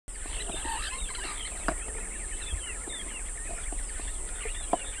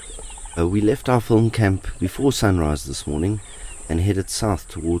We left our film camp before sunrise this morning and headed south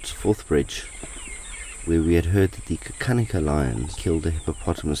towards Fourth Bridge, where we had heard that the carcass lions killed a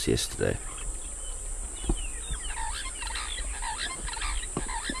hippopotamus yesterday.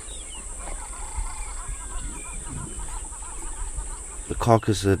 The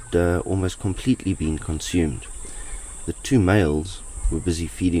carcass had almost completely been consumed. The two males were busy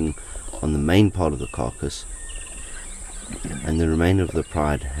feeding on the main part of the carcass, and the remainder of the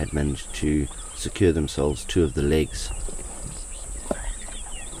pride had managed to secure themselves two of the legs.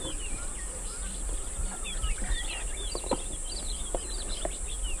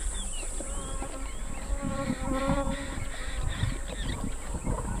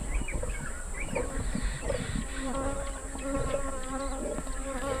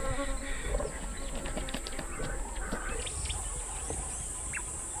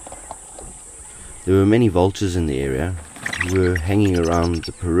 There were many vultures in the area who were hanging around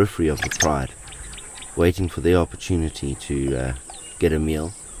the periphery of the pride, waiting for their opportunity to get a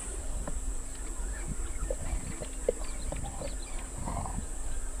meal.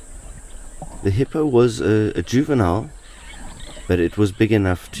 The hippo was a juvenile, but it was big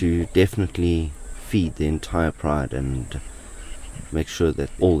enough to definitely feed the entire pride and make sure that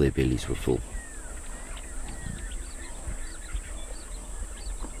all their bellies were full.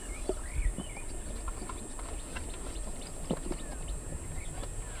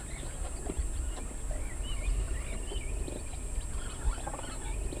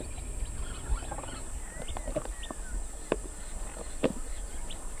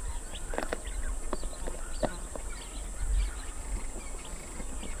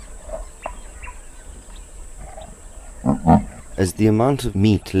 As the amount of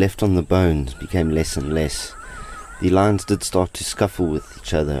meat left on the bones became less and less, the lions did start to scuffle with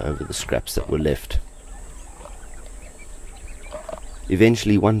each other over the scraps that were left.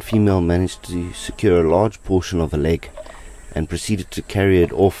 Eventually, one female managed to secure a large portion of a leg and proceeded to carry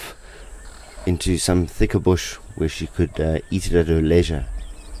it off into some thicker bush where she could eat it at her leisure.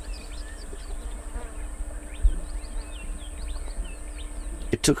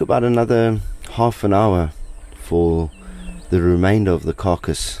 It took about another half an hour for the remainder of the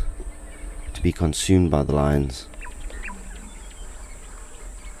carcass to be consumed by the lions.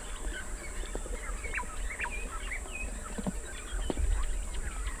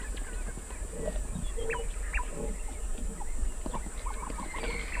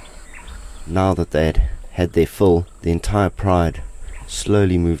 Now that they had their fill, the entire pride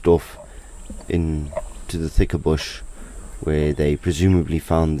slowly moved off into the thicker bush, where they presumably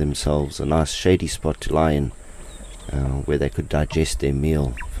found themselves a nice shady spot to lie in, where they could digest their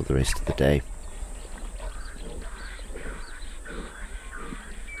meal for the rest of the day.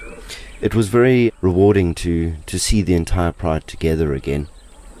 It was very rewarding to see the entire pride together again.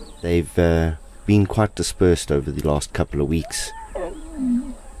 They've been quite dispersed over the last couple of weeks.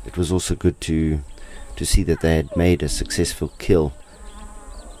 It was also good to see that they had made a successful kill.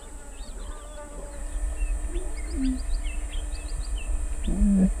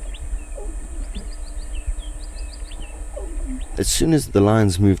 As soon as the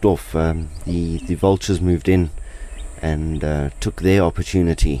lions moved off, the vultures moved in and took their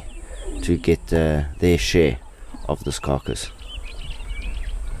opportunity to get their share of this carcass.